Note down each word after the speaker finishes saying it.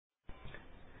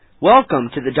Welcome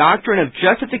to the doctrine of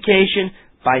justification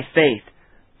by faith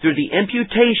through the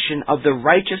imputation of the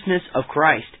righteousness of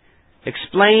Christ,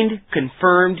 explained,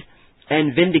 confirmed,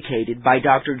 and vindicated by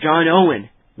Dr. John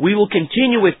Owen. We will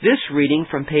continue with this reading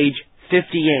from page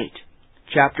 58,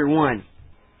 chapter 1.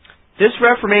 This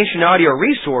Reformation audio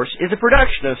resource is a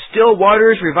production of Still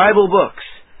Waters Revival Books.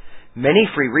 Many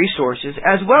free resources,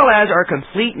 as well as our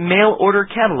complete mail-order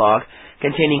catalog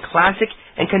containing classic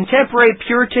and contemporary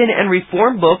Puritan and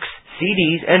Reformed books,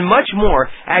 CDs, and much more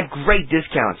at great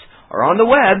discounts, are on the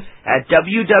web at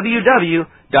www.swrb.com.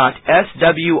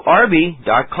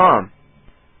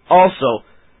 Also,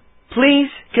 please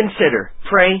consider,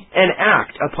 pray, and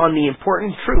act upon the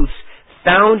important truths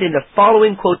found in the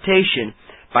following quotation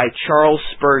by Charles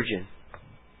Spurgeon.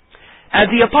 As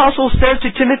the Apostle says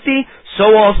to Timothy,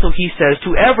 so also he says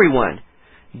to everyone,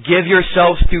 give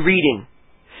yourselves to reading.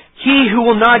 He who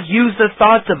will not use the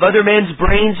thoughts of other men's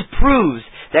brains proves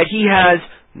that he has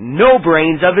no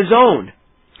brains of his own.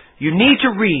 You need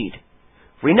to read.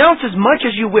 Renounce as much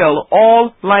as you will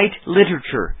all light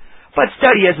literature, but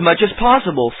study as much as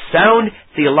possible sound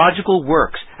theological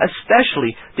works,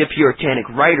 especially the Puritanic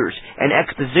writers and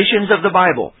expositions of the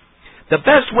Bible. The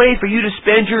best way for you to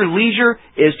spend your leisure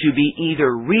is to be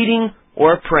either reading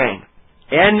or praying.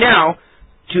 And now,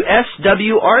 to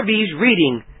SWRB's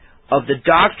reading of the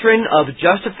doctrine of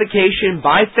justification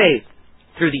by faith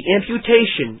through the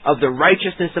imputation of the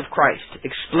righteousness of Christ,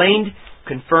 explained,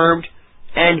 confirmed,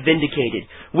 and vindicated,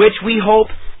 which we hope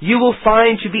you will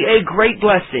find to be a great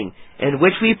blessing, and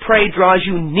which we pray draws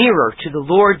you nearer to the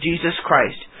Lord Jesus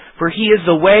Christ. For He is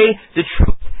the way, the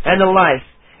truth, and the life,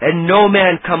 and no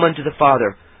man come unto the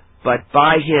Father, but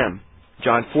by Him.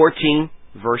 John 14,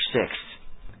 verse 6.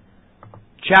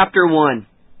 Chapter 1.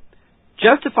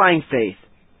 Justifying faith.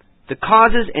 The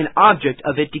causes and object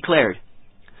of it declared.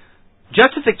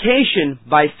 Justification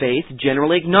by faith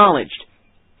generally acknowledged.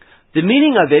 The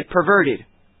meaning of it perverted.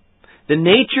 The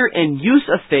nature and use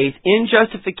of faith in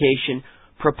justification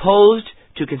proposed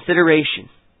to consideration.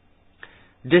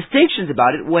 Distinctions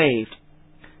about it waived.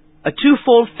 A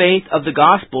twofold faith of the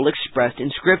gospel expressed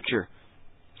in Scripture.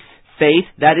 Faith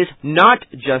that is not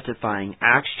justifying.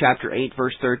 Acts chapter 8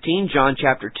 verse 13, John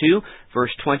chapter 2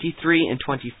 verse 23 and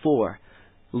 24.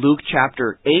 Luke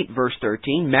chapter 8 verse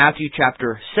 13, Matthew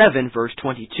chapter 7 verse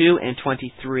 22 and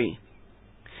 23.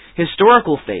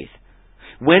 Historical faith,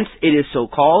 whence it is so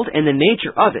called, and the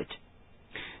nature of it.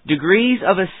 Degrees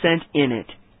of assent in it.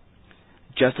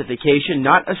 Justification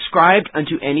not ascribed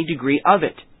unto any degree of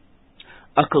it.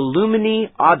 A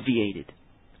calumny obviated.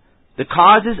 The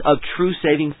causes of true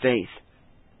saving faith.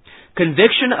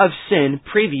 Conviction of sin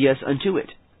previous unto it.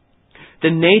 The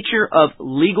nature of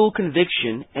legal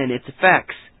conviction and its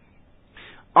effects.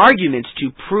 Arguments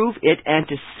to prove it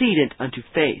antecedent unto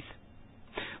faith.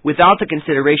 Without the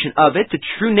consideration of it, the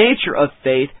true nature of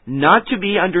faith not to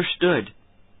be understood.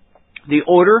 The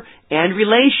order and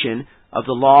relation of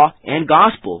the law and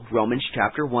gospel, Romans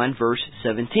chapter 1 verse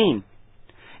 17.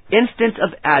 Instance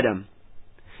of Adam.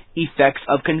 Effects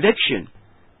of conviction.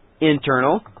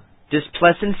 Internal,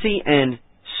 displacency and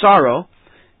sorrow,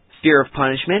 fear of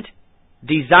punishment,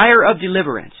 desire of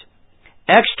deliverance.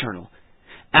 External,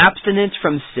 abstinence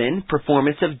from sin,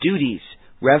 performance of duties,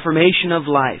 reformation of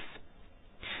life.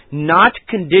 Not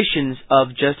conditions of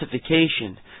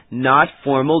justification, not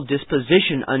formal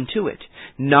disposition unto it,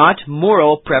 not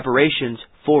moral preparations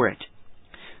for it.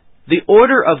 The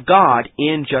order of God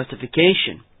in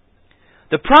justification.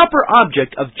 The proper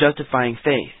object of justifying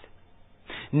faith.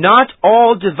 Not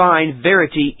all divine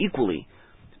verity equally,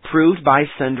 proved by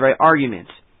sundry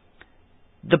arguments.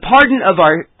 The pardon of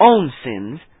our own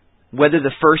sins, whether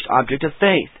the first object of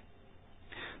faith.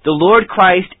 The Lord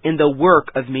Christ in the work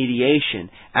of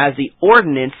mediation, as the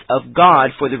ordinance of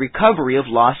God for the recovery of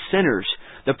lost sinners,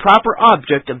 the proper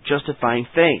object of justifying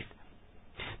faith.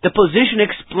 The position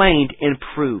explained and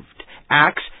proved.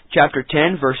 Acts chapter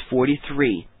 10 verse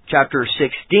 43, chapter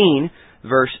 16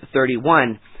 verse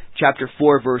 31, chapter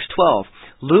 4 verse 12,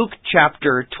 Luke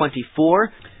chapter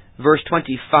 24 verse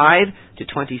 25 to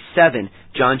 27,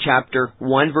 John chapter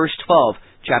 1 verse 12,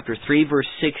 chapter 3 verse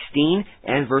 16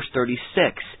 and verse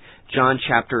 36, John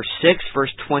chapter 6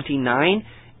 verse 29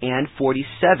 and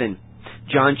 47,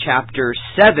 John chapter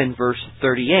 7 verse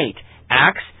 38,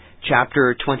 Acts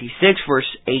chapter 26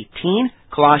 verse 18,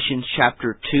 Colossians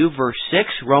chapter 2 verse 6,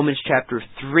 Romans chapter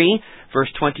 3 verse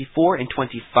 24 and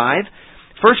 25,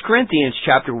 1 Corinthians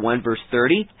chapter 1 verse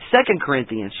 30, 2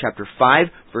 Corinthians chapter 5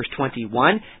 verse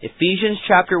 21, Ephesians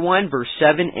chapter 1 verse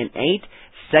 7 and 8,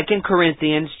 2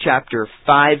 Corinthians chapter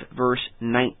 5 verse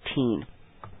 19.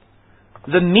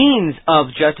 The means of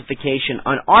justification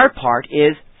on our part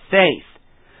is faith.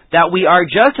 That we are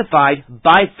justified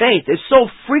by faith is so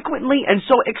frequently and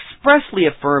so expressly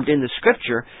affirmed in the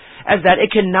Scripture as that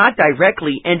it cannot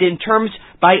directly and in terms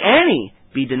by any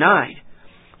be denied.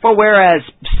 For whereas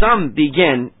some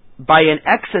begin by an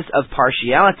excess of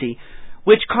partiality,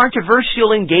 which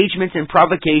controversial engagements and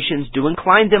provocations do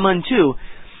incline them unto,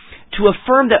 to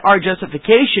affirm that our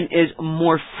justification is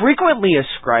more frequently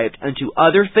ascribed unto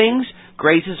other things,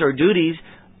 graces or duties,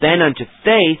 than unto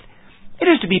faith, it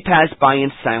is to be passed by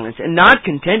in silence and not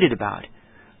contended about.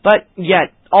 But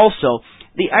yet also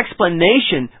the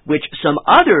explanation which some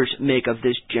others make of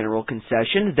this general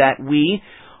concession that we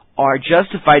are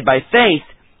justified by faith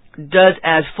does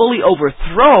as fully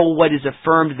overthrow what is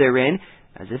affirmed therein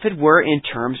as if it were in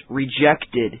terms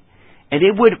rejected. And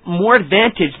it would more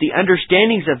advantage the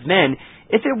understandings of men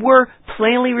if it were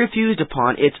plainly refused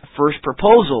upon its first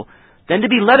proposal, than to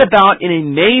be led about in a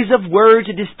maze of words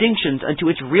and distinctions unto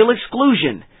its real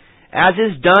exclusion, as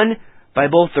is done by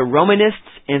both the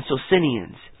Romanists and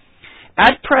Socinians.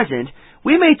 At present,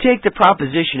 we may take the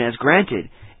proposition as granted,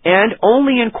 and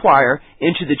only inquire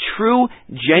into the true,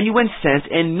 genuine sense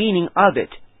and meaning of it.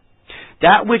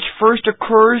 That which first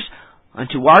occurs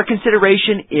unto our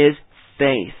consideration is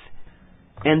faith,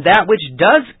 and that which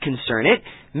does concern it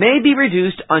may be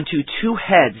reduced unto two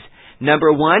heads.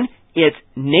 Number one, its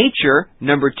nature.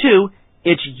 Number two,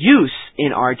 its use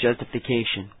in our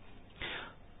justification.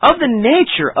 Of the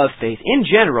nature of faith in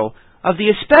general, of the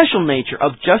especial nature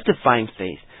of justifying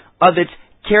faith, of its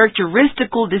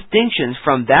characteristical distinctions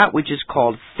from that which is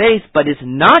called faith but is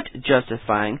not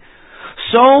justifying,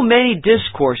 so many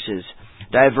discourses,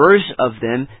 divers of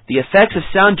them the effects of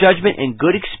sound judgment and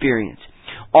good experience,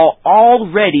 are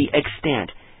already extant,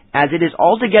 as it is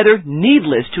altogether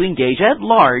needless to engage at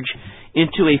large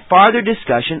into a farther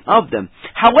discussion of them.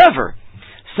 However,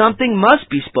 something must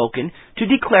be spoken to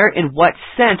declare in what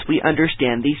sense we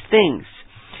understand these things.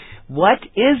 What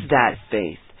is that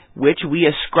faith which we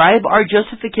ascribe our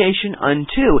justification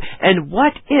unto, and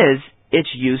what is its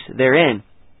use therein?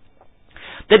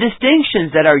 The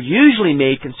distinctions that are usually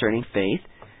made concerning faith,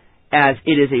 as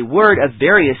it is a word of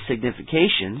various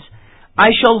significations, I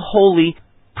shall wholly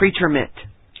pretermit,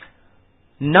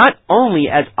 not only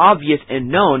as obvious and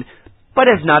known, but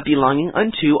as not belonging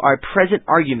unto our present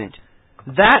argument.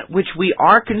 That which we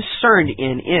are concerned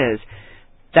in is,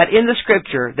 that in the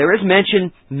Scripture there is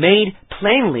mention made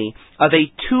plainly of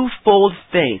a twofold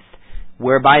faith,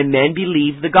 whereby men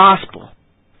believe the gospel.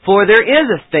 For there is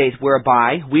a faith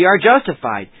whereby we are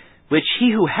justified, which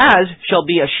he who has shall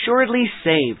be assuredly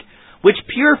saved, which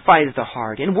purifies the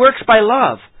heart and works by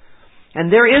love.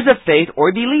 And there is a faith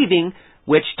or believing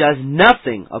which does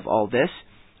nothing of all this,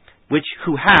 which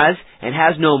who has and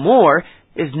has no more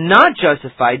is not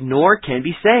justified nor can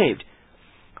be saved.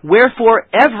 Wherefore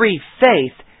every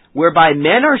faith whereby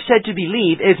men are said to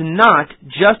believe is not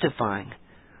justifying.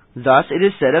 Thus it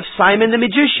is said of Simon the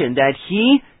magician that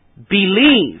he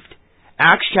believed,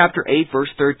 Acts chapter 8 verse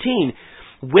 13,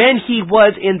 when he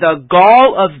was in the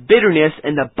gall of bitterness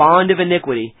and the bond of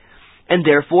iniquity, and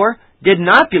therefore did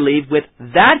not believe with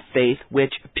that faith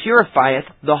which purifieth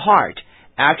the heart,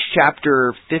 Acts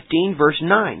chapter 15 verse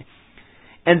 9.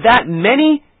 And that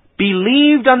many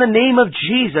believed on the name of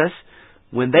Jesus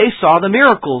when they saw the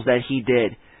miracles that he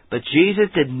did. But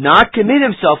Jesus did not commit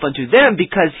himself unto them,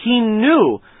 because he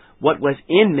knew what was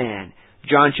in man.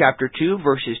 John chapter 2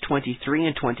 verses 23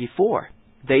 and 24.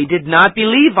 They did not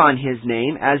believe on his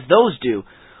name as those do,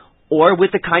 or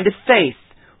with the kind of faith,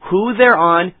 who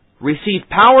thereon received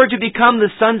power to become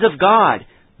the sons of God.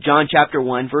 John chapter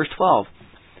 1 verse 12.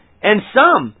 And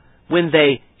some, when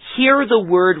they hear the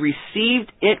word,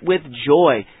 received it with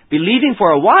joy, believing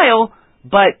for a while,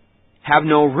 but have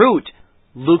no root.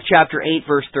 Luke chapter 8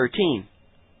 verse 13.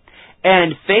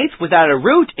 And faith without a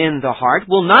root in the heart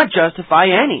will not justify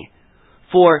any.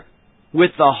 For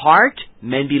with the heart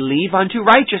men believe unto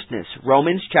righteousness.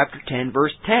 Romans chapter 10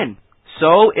 verse 10.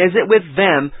 So is it with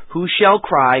them who shall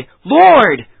cry,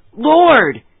 Lord,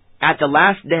 Lord, at the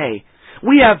last day.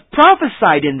 We have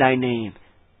prophesied in thy name,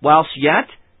 whilst yet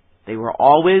they were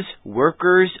always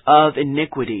workers of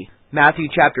iniquity. Matthew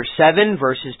chapter 7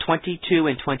 verses 22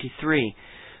 and 23.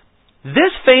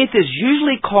 This faith is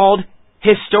usually called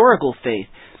historical faith,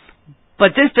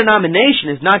 but this denomination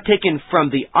is not taken from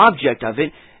the object of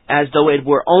it as though it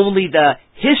were only the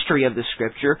history of the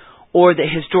Scripture or the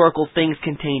historical things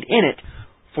contained in it,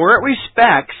 for it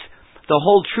respects the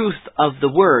whole truth of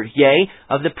the Word, yea,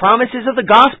 of the promises of the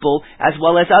gospel as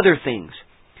well as other things.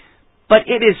 But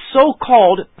it is so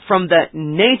called from the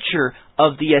nature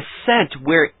of the assent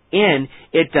wherein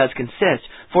it does consist.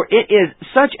 For it is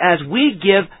such as we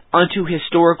give unto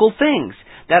historical things,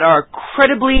 that are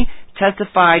credibly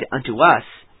testified unto us.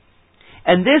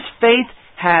 And this faith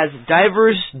has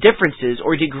divers differences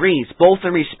or degrees, both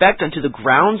in respect unto the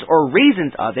grounds or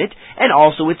reasons of it, and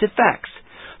also its effects.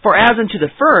 For as unto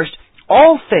the first,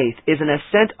 all faith is an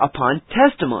assent upon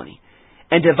testimony,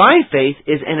 and divine faith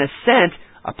is an assent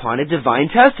upon a divine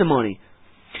testimony.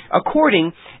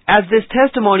 According as this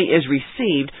testimony is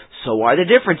received, so are the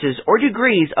differences or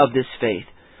degrees of this faith.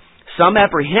 Some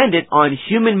apprehend it on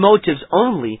human motives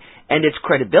only, and its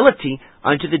credibility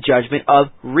unto the judgment of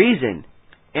reason.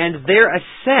 And their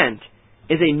assent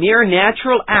is a mere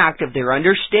natural act of their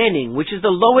understanding, which is the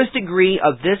lowest degree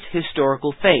of this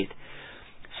historical faith.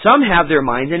 Some have their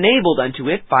minds enabled unto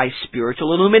it by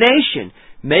spiritual illumination,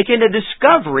 making a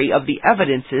discovery of the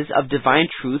evidences of divine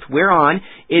truth whereon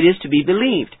it is to be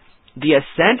believed. The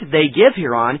assent they give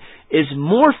hereon is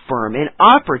more firm and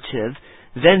operative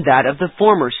than that of the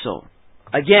former soul.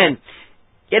 Again,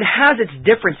 it has its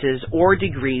differences or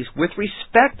degrees with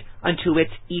respect unto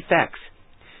its effects.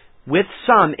 With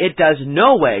some, it does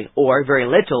no way, or very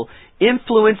little,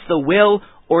 influence the will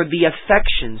or the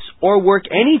affections, or work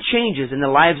any changes in the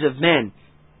lives of men.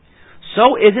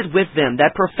 So is it with them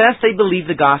that profess they believe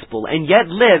the gospel, and yet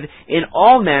live in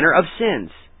all manner of sins.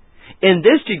 In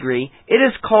this degree, it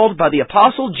is called by the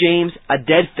Apostle James a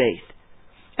dead faith,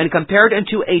 and compared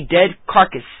unto a dead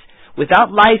carcass,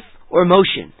 without life or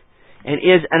motion, and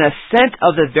is an assent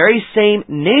of the very same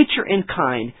nature and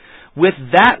kind with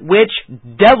that which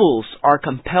devils are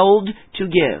compelled to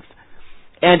give.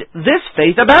 And this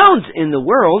faith abounds in the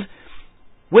world.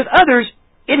 With others,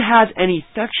 it has an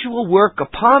effectual work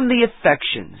upon the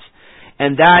affections,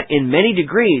 and that in many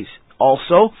degrees,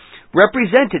 also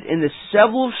represented in the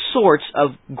several sorts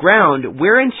of ground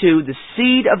whereinto the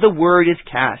seed of the word is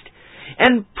cast,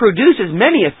 and produces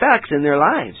many effects in their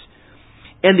lives,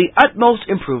 and the utmost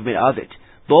improvement of it,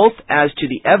 both as to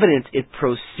the evidence it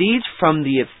proceeds from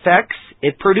the effects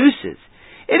it produces.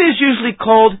 It is usually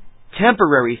called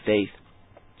temporary faith,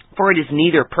 for it is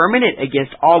neither permanent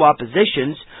against all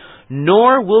oppositions,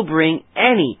 nor will bring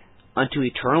any unto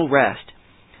eternal rest.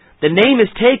 The name is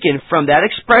taken from that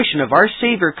expression of our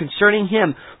Savior concerning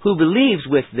him who believes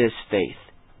with this faith.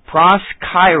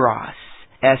 Proskairos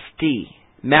est.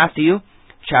 Matthew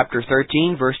chapter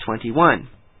 13, verse 21.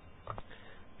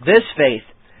 This faith,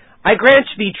 I grant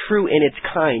to be true in its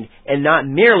kind, and not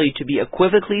merely to be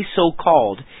equivocally so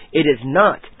called. It is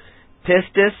not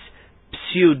pistis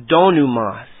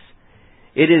pseudonymos.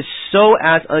 It is so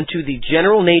as unto the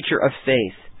general nature of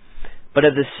faith, but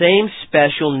of the same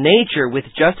special nature with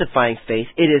justifying faith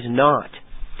it is not.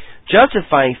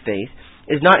 Justifying faith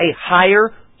is not a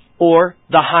higher or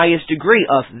the highest degree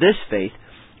of this faith,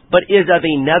 but is of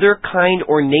another kind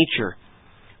or nature.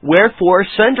 Wherefore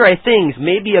sundry things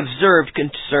may be observed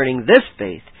concerning this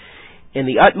faith, in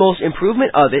the utmost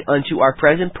improvement of it unto our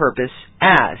present purpose,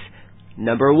 as,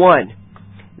 number 1,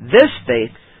 this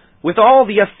faith, with all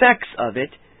the effects of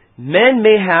it, men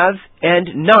may have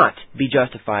and not be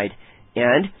justified,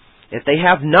 and if they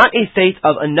have not a faith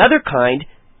of another kind,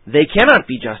 they cannot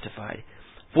be justified.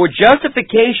 For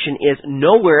justification is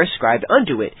nowhere ascribed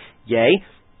unto it. Yea,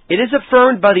 it is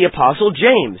affirmed by the Apostle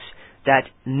James, that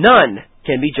none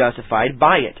can be justified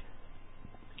by it.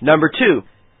 Number 2,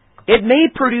 it may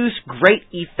produce great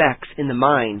effects in the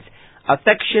minds,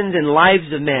 affections, and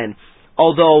lives of men,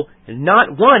 although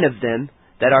not one of them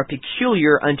that are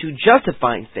peculiar unto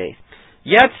justifying faith.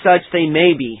 Yet such they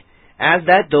may be, as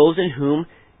that those in whom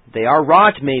they are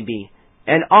wrought may be,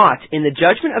 and ought in the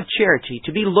judgment of charity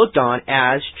to be looked on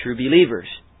as true believers.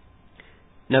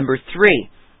 Number 3,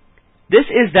 this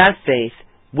is that faith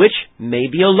which may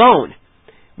be alone.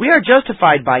 We are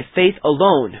justified by faith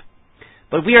alone,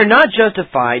 but we are not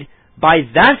justified by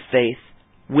that faith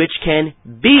which can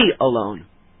be alone.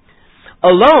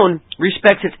 Alone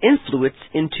respects its influence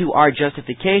into our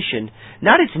justification,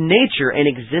 not its nature and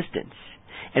existence.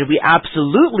 And we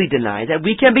absolutely deny that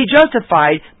we can be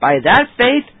justified by that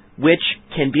faith which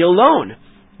can be alone.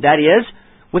 That is,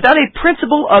 without a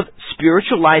principle of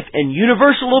spiritual life and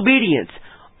universal obedience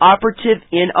operative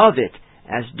in of it,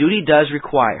 as duty does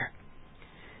require.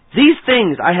 These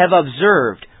things I have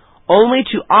observed only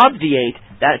to obviate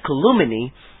that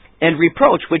calumny and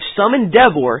reproach which some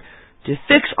endeavor to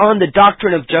fix on the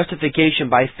doctrine of justification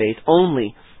by faith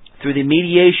only through the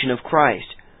mediation of Christ.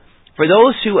 For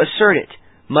those who assert it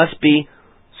must be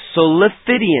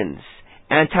Soliphidians,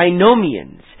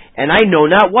 Antinomians, and I know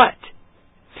not what.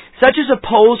 Such as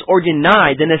oppose or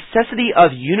deny the necessity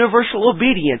of universal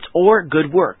obedience or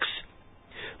good works.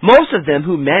 Most of them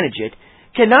who manage it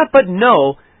cannot but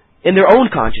know in their own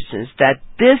consciousness that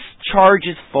this charge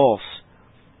is false.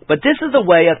 But this is the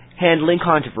way of handling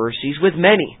controversies with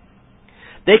many.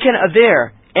 They can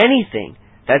aver anything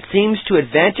that seems to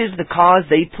advantage the cause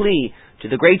they plead, to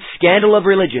the great scandal of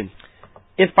religion.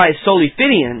 If by soli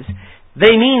fideans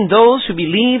they mean those who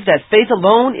believe that faith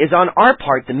alone is on our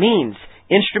part the means,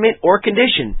 instrument, or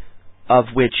condition, of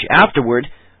which afterward,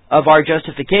 of our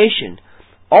justification,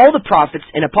 all the prophets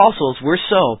and apostles were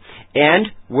so, and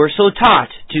were so taught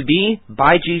to be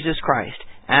by Jesus Christ,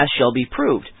 as shall be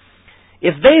proved.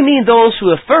 If they mean those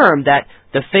who affirm that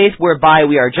the faith whereby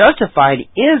we are justified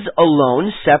is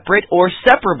alone separate or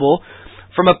separable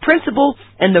from a principle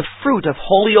and the fruit of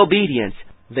holy obedience,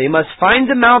 they must find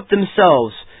them out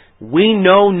themselves. We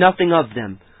know nothing of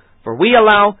them, for we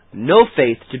allow no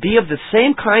faith to be of the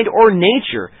same kind or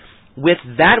nature with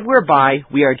that whereby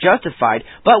we are justified,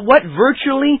 but what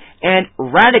virtually and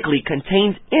radically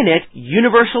contains in it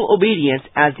universal obedience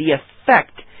as the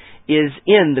effect is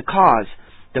in the cause,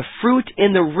 the fruit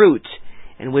in the root,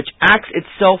 and which acts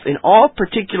itself in all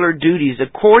particular duties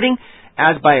according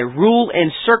as by rule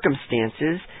and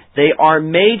circumstances they are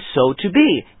made so to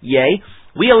be. Yea,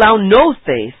 we allow no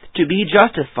faith to be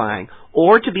justifying,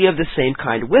 or to be of the same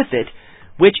kind with it,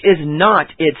 which is not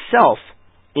itself,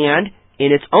 and,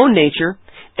 in its own nature,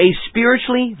 a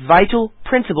spiritually vital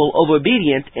principle of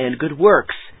obedience and good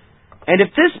works. And if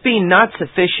this be not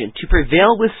sufficient to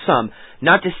prevail with some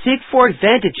not to seek for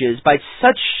advantages by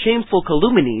such shameful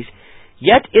calumnies,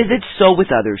 yet is it so with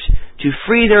others, to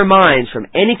free their minds from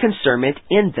any concernment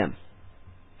in them.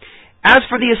 As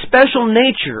for the especial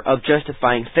nature of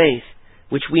justifying faith,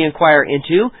 which we inquire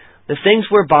into, the things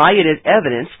whereby it is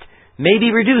evidenced may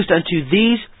be reduced unto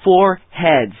these 4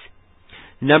 heads.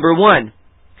 Number 1,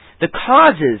 the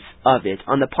causes of it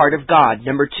on the part of God.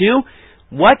 Number 2,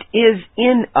 what is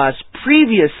in us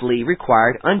previously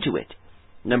required unto it.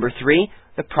 Number 3,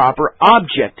 the proper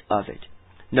object of it.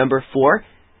 Number 4,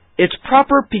 its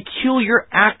proper peculiar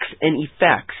acts and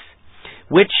effects,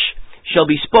 which shall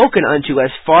be spoken unto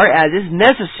as far as is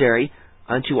necessary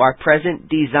unto our present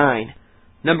design.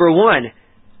 Number 1,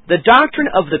 the doctrine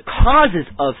of the causes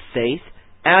of faith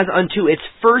as unto its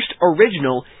first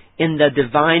original in the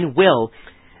divine will,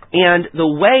 and the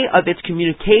way of its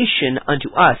communication unto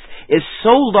us is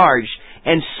so large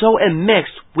and so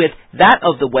immixed with that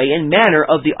of the way and manner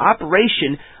of the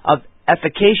operation of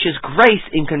efficacious grace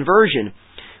in conversion,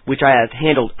 which I have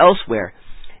handled elsewhere,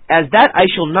 as that I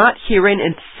shall not herein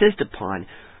insist upon,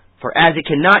 for as it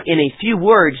cannot in a few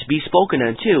words be spoken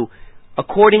unto,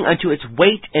 according unto its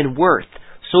weight and worth,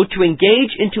 so to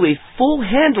engage into a full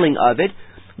handling of it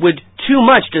would too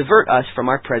much divert us from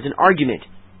our present argument.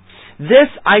 This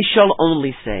I shall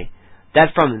only say,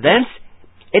 that from thence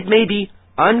it may be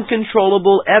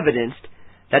uncontrollable evidenced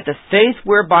that the faith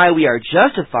whereby we are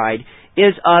justified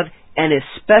is of an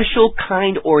especial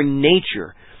kind or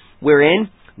nature, wherein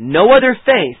no other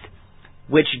faith,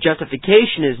 which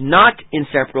justification is not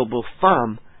inseparable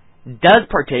from, does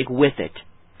partake with it.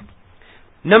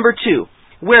 Number 2,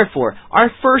 wherefore,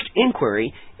 our first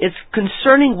inquiry is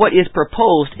concerning what is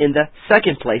proposed in the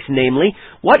second place, namely,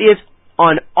 what is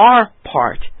on our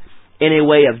part in a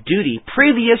way of duty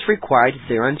previous required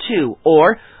thereunto,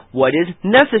 or what is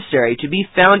necessary to be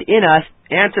found in us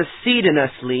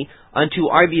antecedently unto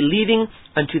our believing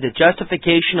unto the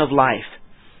justification of life.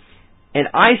 And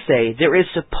I say, there is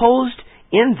supposed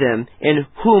in them in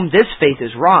whom this faith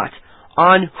is wrought,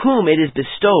 on whom it is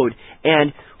bestowed,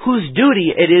 and whose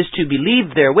duty it is to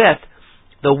believe therewith,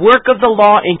 the work of the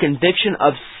law in conviction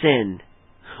of sin.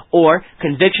 Or,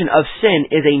 conviction of sin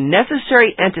is a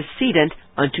necessary antecedent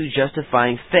unto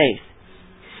justifying faith.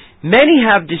 Many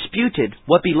have disputed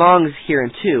what belongs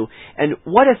hereunto, and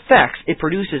what effects it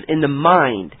produces in the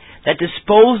mind that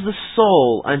dispose the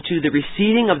soul unto the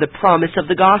receiving of the promise of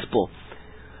the gospel.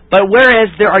 But whereas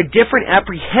there are different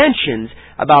apprehensions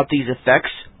about these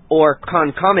effects, or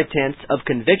concomitants of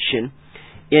conviction,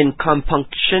 in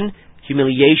compunction,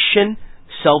 humiliation,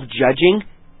 self-judging,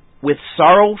 with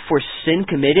sorrow for sin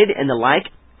committed, and the like,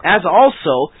 as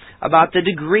also about the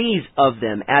degrees of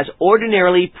them, as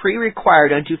ordinarily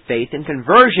pre-required unto faith and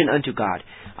conversion unto God,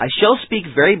 I shall speak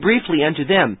very briefly unto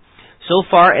them, so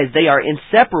far as they are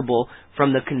inseparable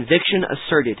from the conviction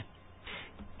asserted.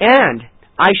 And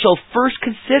I shall first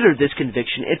consider this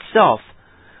conviction itself,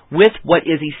 with what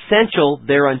is essential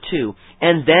thereunto,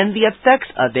 and then the effects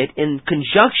of it in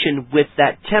conjunction with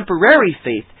that temporary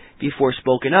faith before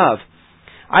spoken of.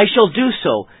 I shall do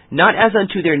so, not as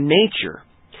unto their nature,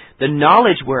 the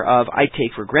knowledge whereof I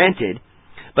take for granted,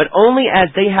 but only as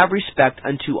they have respect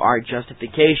unto our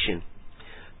justification.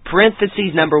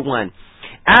 Parenthesis number 1.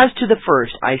 As to the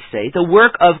first, I say, the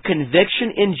work of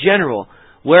conviction in general,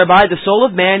 whereby the soul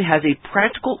of man has a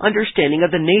practical understanding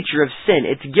of the nature of sin,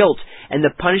 its guilt, and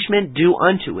the punishment due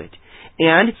unto it,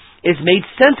 and is made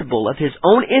sensible of his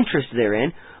own interest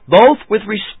therein, both with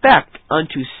respect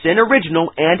unto sin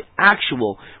original and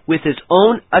actual, with his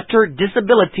own utter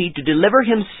disability to deliver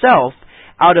himself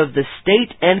out of the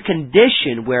state and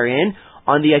condition wherein,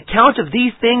 on the account of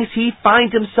these things he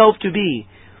finds himself to be,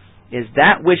 is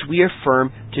that which we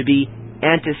affirm to be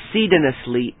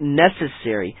antecedentously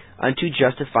necessary unto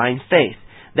justifying faith.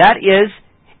 That is,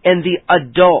 in the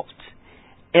adult,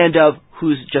 and of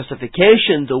whose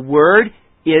justification the Word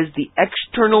is the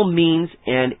external means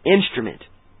and instrument.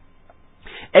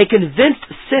 A convinced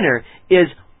sinner is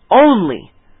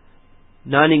only,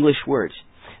 non-English words,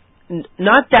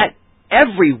 not that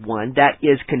everyone that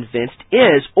is convinced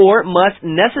is or must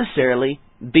necessarily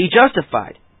be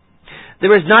justified.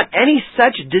 There is not any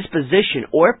such disposition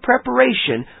or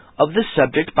preparation of the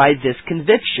subject by this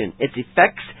conviction, its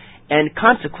effects and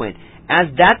consequent, as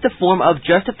that the form of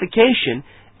justification,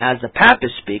 as the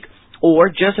Papists speak, or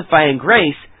justifying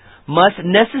grace, must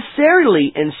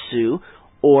necessarily ensue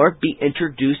or be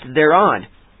introduced thereon.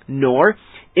 Nor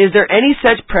is there any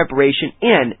such preparation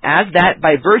in, as that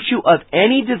by virtue of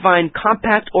any divine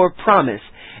compact or promise,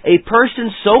 a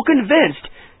person so convinced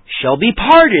shall be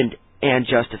pardoned and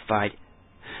justified.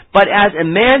 But as a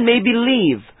man may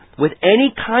believe with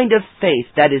any kind of faith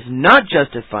that is not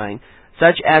justifying,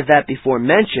 such as that before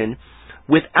mentioned,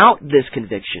 without this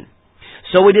conviction,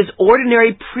 so it is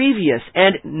ordinary, previous,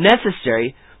 and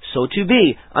necessary so to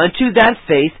be unto that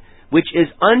faith which is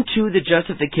unto the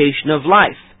justification of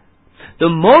life. The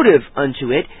motive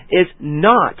unto it is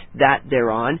not that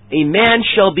thereon a man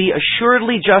shall be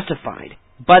assuredly justified,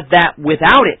 but that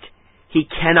without it he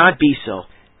cannot be so.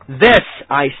 This,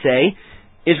 I say,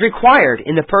 is required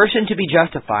in the person to be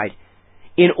justified,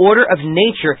 in order of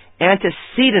nature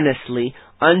antecedentously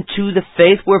unto the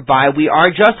faith whereby we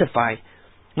are justified,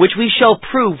 which we shall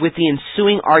prove with the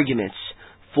ensuing arguments.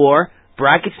 For,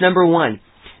 brackets number 1,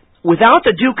 without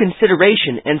the due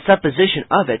consideration and supposition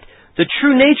of it, the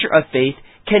true nature of faith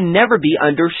can never be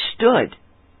understood.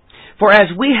 For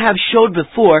as we have showed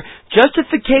before,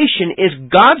 justification is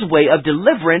God's way of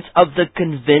deliverance of the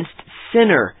convinced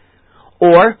sinner,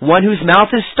 or one whose mouth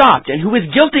is stopped and who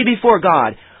is guilty before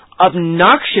God,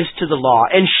 obnoxious to the law,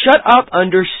 and shut up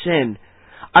under sin.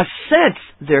 A sense,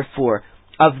 therefore,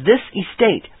 of this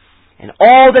estate, and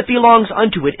all that belongs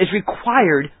unto it, is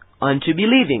required unto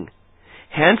believing.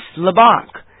 Hence Lubbock,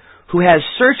 who has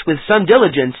searched with some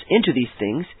diligence into these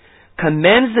things,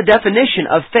 commends the definition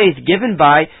of faith given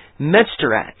by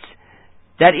Metzteratz,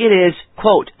 that it is,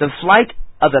 quote, the flight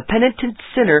of a penitent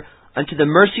sinner unto the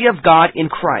mercy of God in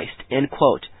Christ, end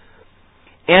quote.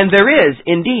 And there is,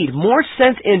 indeed, more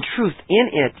sense and truth in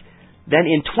it than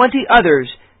in 20 others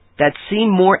that seem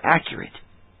more accurate.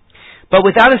 But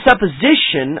without a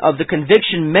supposition of the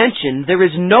conviction mentioned, there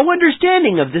is no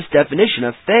understanding of this definition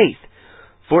of faith.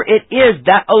 For it is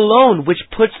that alone which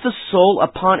puts the soul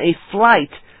upon a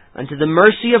flight unto the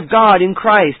mercy of God in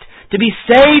Christ, to be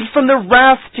saved from the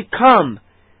wrath to come.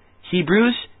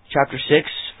 Hebrews chapter 6,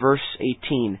 verse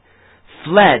 18.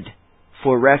 Fled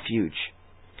for refuge.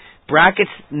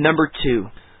 Brackets number 2.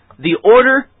 The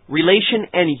order, relation,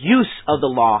 and use of the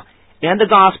law and the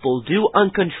gospel do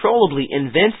uncontrollably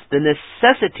evince the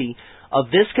necessity of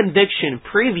this conviction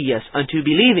previous unto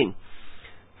believing.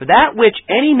 For that which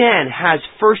any man has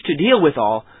first to deal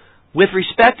withal, with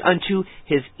respect unto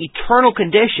his eternal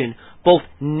condition, both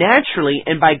naturally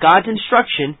and by God's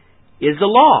instruction, is the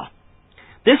law.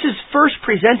 This is first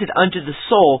presented unto the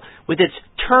soul with its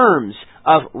terms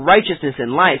of righteousness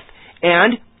and life,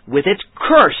 and with its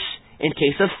curse in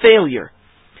case of failure.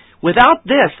 Without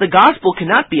this, the gospel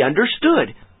cannot be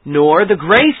understood, nor the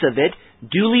grace of it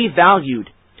duly valued.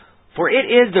 For it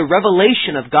is the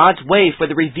revelation of God's way for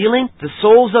the revealing the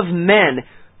souls of men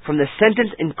from the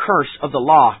sentence and curse of the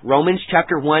law. Romans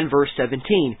chapter 1, verse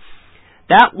 17.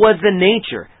 That was the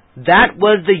nature, that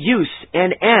was the use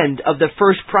and end of the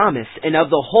first promise, and of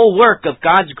the whole work of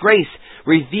God's grace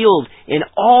revealed in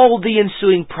all the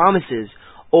ensuing promises,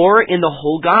 or in the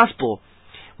whole gospel.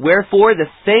 Wherefore the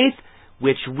faith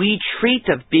which we treat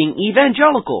of being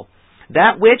evangelical,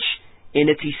 that which, in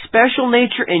its especial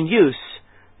nature and use,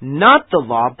 not the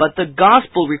law, but the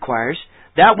gospel requires,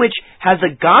 that which has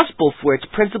the gospel for its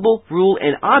principal, rule,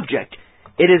 and object,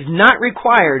 it is not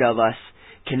required of us,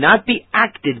 cannot be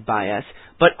acted by us,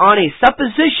 but on a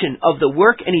supposition of the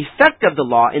work and effect of the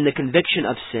law in the conviction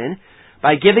of sin,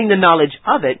 by giving the knowledge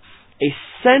of it, a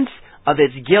sense of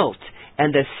its guilt,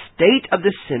 and the state of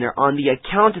the sinner on the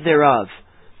account thereof.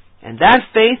 And that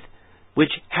faith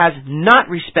which has not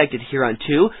respected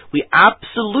hereunto, we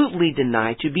absolutely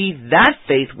deny to be that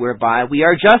faith whereby we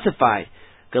are justified.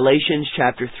 Galatians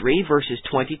chapter 3, verses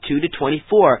 22 to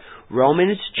 24.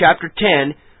 Romans chapter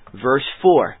 10, verse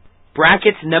 4.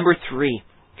 Brackets number 3.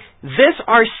 This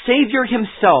our Savior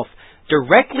himself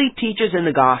directly teaches in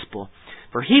the gospel.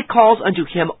 For he calls unto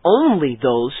him only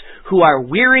those who are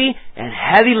weary and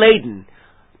heavy laden,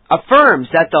 affirms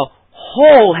that the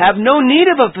whole have no need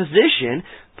of a physician,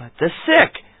 but the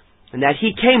sick, and that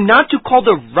he came not to call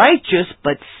the righteous,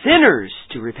 but sinners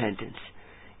to repentance.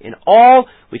 In all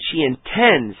which he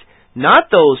intends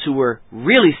not those who were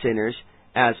really sinners,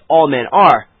 as all men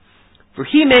are. For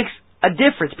he makes a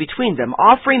difference between them,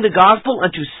 offering the gospel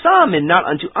unto some and not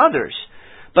unto others,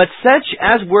 but such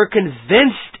as were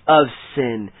convinced of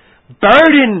sin,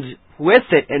 burdened with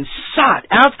it, and sought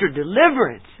after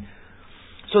deliverance.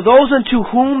 So those unto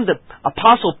whom the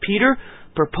Apostle Peter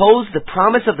proposed the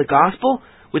promise of the gospel,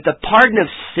 with the pardon of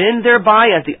sin thereby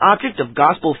as the object of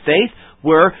gospel faith,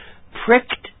 were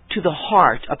pricked to the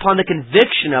heart upon the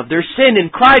conviction of their sin,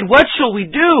 and cried, What shall we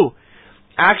do?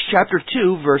 Acts chapter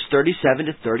 2, verse 37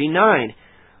 to 39.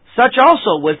 Such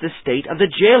also was the state of the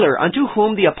jailer, unto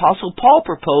whom the Apostle Paul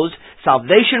proposed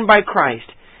salvation by Christ,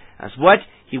 as what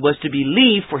he was to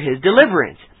believe for his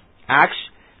deliverance. Acts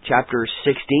chapter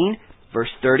 16, verse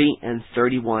 30 and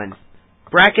 31.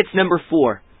 Brackets number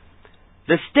 4.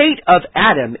 The state of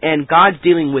Adam and God's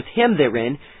dealing with him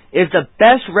therein is the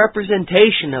best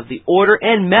representation of the order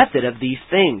and method of these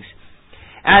things.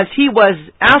 As he was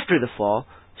after the fall,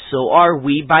 so are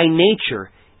we by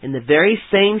nature, in the very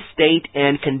same state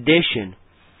and condition.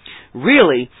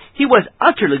 Really, he was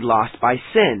utterly lost by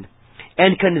sin,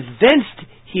 and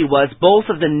convinced he was both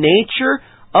of the nature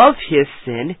of his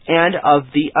sin and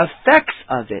of the effects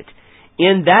of it,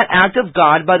 in that act of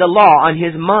God by the law on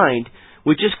his mind,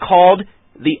 which is called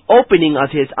the opening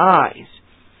of his eyes.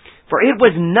 For it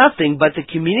was nothing but the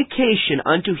communication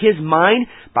unto his mind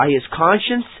by his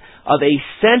conscience of a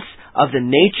sense of the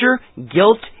nature,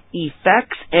 guilt,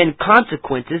 effects, and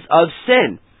consequences of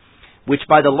sin, which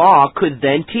by the law could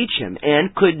then teach him,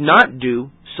 and could not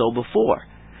do so before.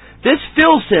 This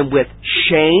fills him with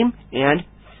shame and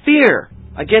fear,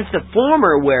 against the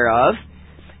former whereof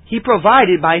he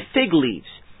provided by fig leaves,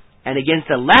 and against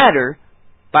the latter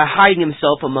by hiding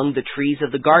himself among the trees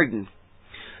of the garden.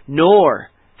 Nor,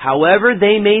 however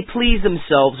they may please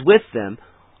themselves with them,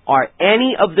 are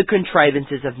any of the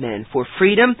contrivances of men for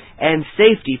freedom and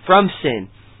safety from sin,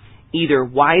 either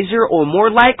wiser or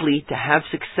more likely to have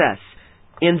success.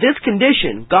 In this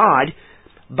condition, God,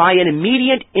 by an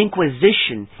immediate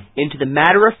inquisition into the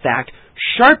matter of fact,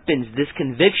 sharpens this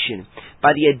conviction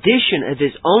by the addition of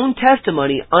his own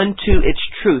testimony unto its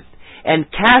truth, and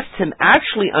casts him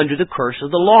actually under the curse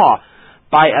of the law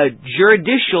by a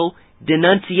juridical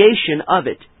denunciation of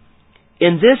it.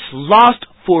 In this lost,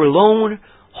 forlorn,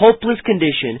 hopeless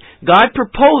condition, God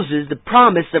proposes the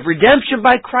promise of redemption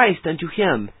by Christ unto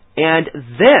him, and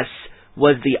this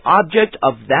was the object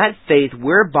of that faith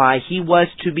whereby he was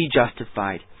to be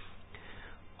justified.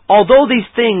 Although these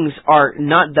things are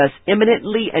not thus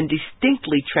eminently and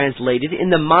distinctly translated in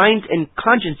the minds and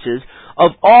consciences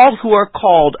of all who are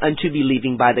called unto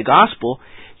believing by the gospel,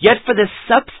 yet for the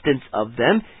substance of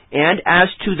them, and as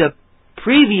to the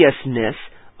previousness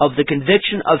of the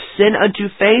conviction of sin unto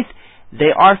faith,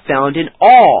 they are found in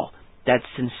all that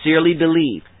sincerely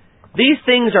believe. These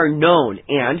things are known,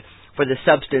 and, for the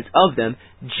substance of them,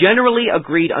 generally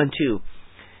agreed unto.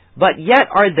 But yet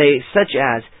are they such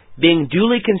as, being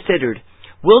duly considered,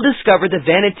 will discover the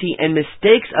vanity and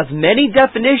mistakes of many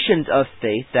definitions of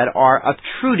faith that are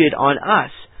obtruded on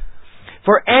us.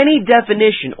 For any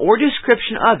definition or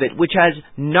description of it which has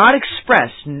not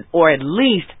expressed, or at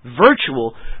least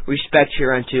virtual, respect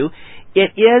hereunto,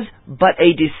 it is but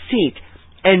a deceit,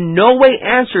 and no way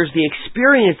answers the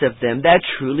experience of them that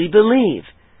truly believe.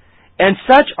 And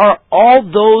such are all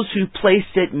those who place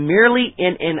it merely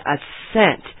in an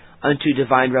assent unto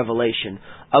divine revelation,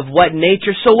 of what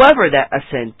nature soever that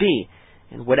assent be,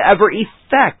 and whatever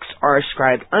effects are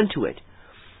ascribed unto it.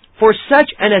 For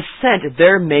such an assent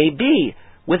there may be,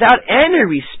 without any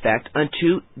respect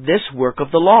unto this work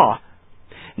of the law.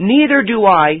 Neither do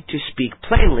I, to speak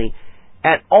plainly,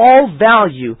 at all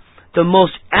value the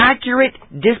most accurate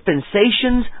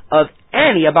dispensations of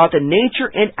any about the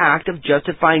nature and act of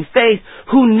justifying faith,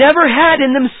 who never had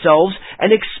in themselves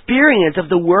an experience of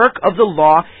the work of the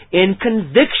law in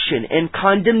conviction and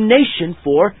condemnation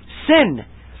for sin,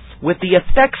 with the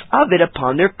effects of it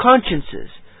upon their consciences,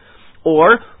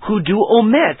 or who do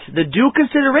omit the due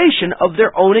consideration of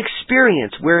their own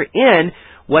experience, wherein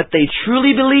what they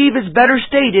truly believe is better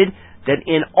stated that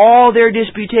in all their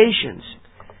disputations,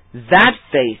 that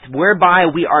faith whereby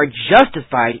we are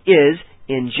justified is,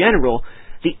 in general,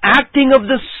 the acting of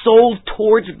the soul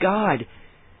towards God,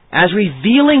 as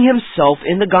revealing Himself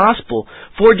in the gospel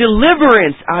for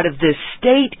deliverance out of this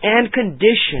state and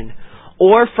condition,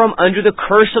 or from under the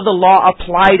curse of the law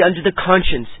applied unto the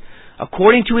conscience,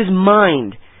 according to His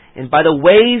mind, and by the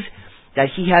ways that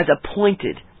He has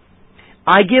appointed.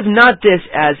 I give not this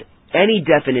as any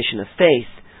definition of faith,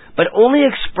 but only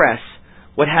express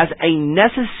what has a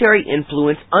necessary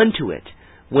influence unto it,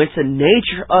 whence the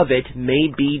nature of it may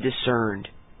be discerned.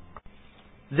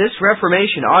 This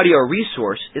Reformation audio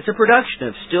resource is a production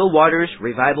of Still Waters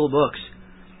Revival Books.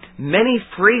 Many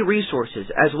free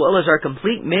resources, as well as our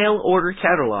complete mail-order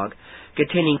catalog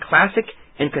containing classic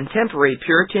and contemporary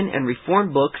Puritan and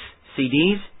Reformed books,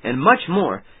 CDs, and much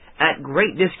more at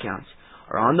great discounts,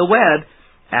 are on the web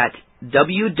at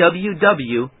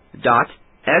www.swrb.com.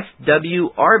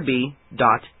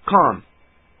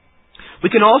 We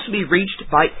can also be reached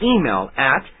by email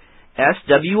at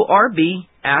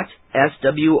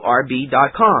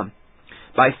swrb@swrb.com,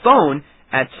 by phone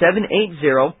at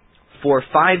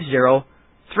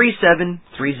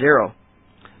 780-450-3730,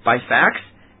 by fax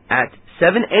at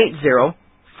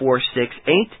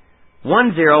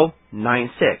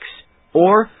 780-468-1096,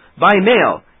 or by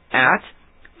mail at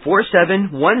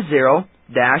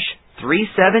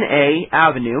 4710-37A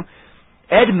Avenue,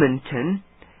 Edmonton,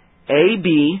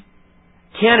 AB,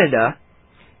 Canada,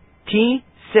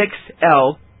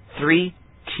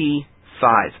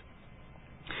 T6L3T5.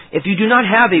 If you do not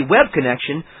have a web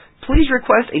connection, please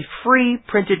request a free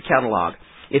printed catalog.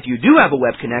 If you do have a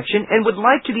web connection and would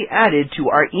like to be added to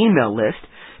our email list,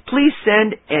 please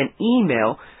send an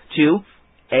email to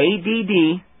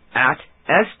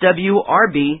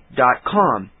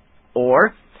add@swrb.com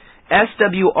or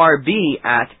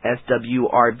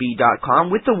swrb@swrb.com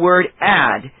with the word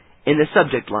add in the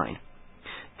subject line.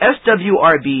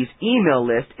 SWRB's email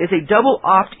list is a double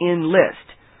opt-in list.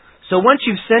 So once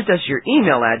you've sent us your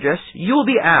email address, you will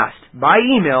be asked by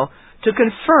email to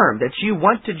confirm that you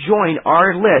want to join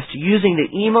our list using the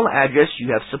email address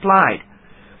you have supplied.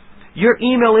 Your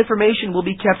email information will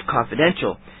be kept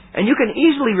confidential, and you can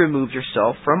easily remove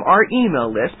yourself from our email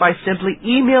list by simply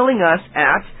emailing us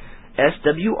at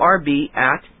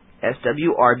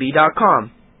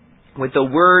swrb@swrb.com with the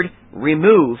word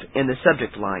remove in the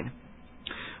subject line.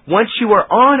 Once you are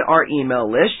on our email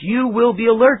list, you will be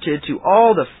alerted to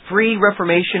all the free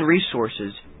Reformation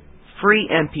resources, free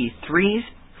MP3s,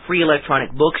 free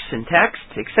electronic books and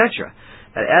texts, etc.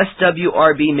 that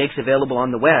SWRB makes available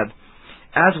on the web,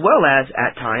 as well as,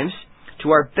 at times, to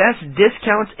our best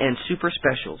discounts and super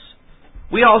specials.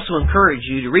 We also encourage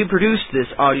you to reproduce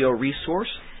this audio resource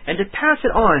and to pass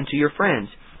it on to your friends.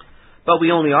 But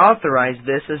we only authorize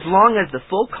this as long as the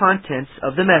full contents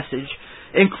of the message,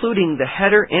 including the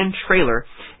header and trailer,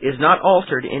 is not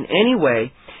altered in any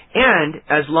way, and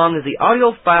as long as the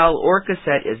audio file or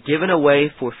cassette is given away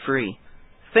for free.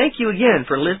 Thank you again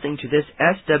for listening to this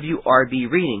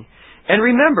SWRB reading. And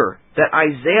remember that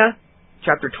Isaiah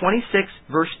chapter 26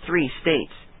 verse 3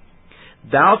 states,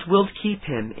 "Thou wilt keep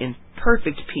him in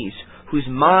perfect peace, whose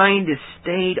mind is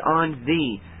stayed on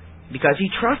thee, because he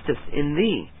trusteth in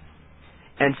thee."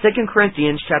 And 2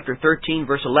 Corinthians chapter 13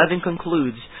 verse 11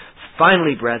 concludes,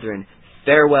 "Finally, brethren,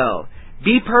 farewell.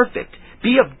 Be perfect,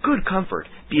 be of good comfort,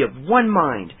 be of one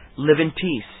mind, live in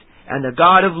peace, and the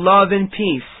God of love and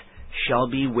peace shall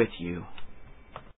be with you."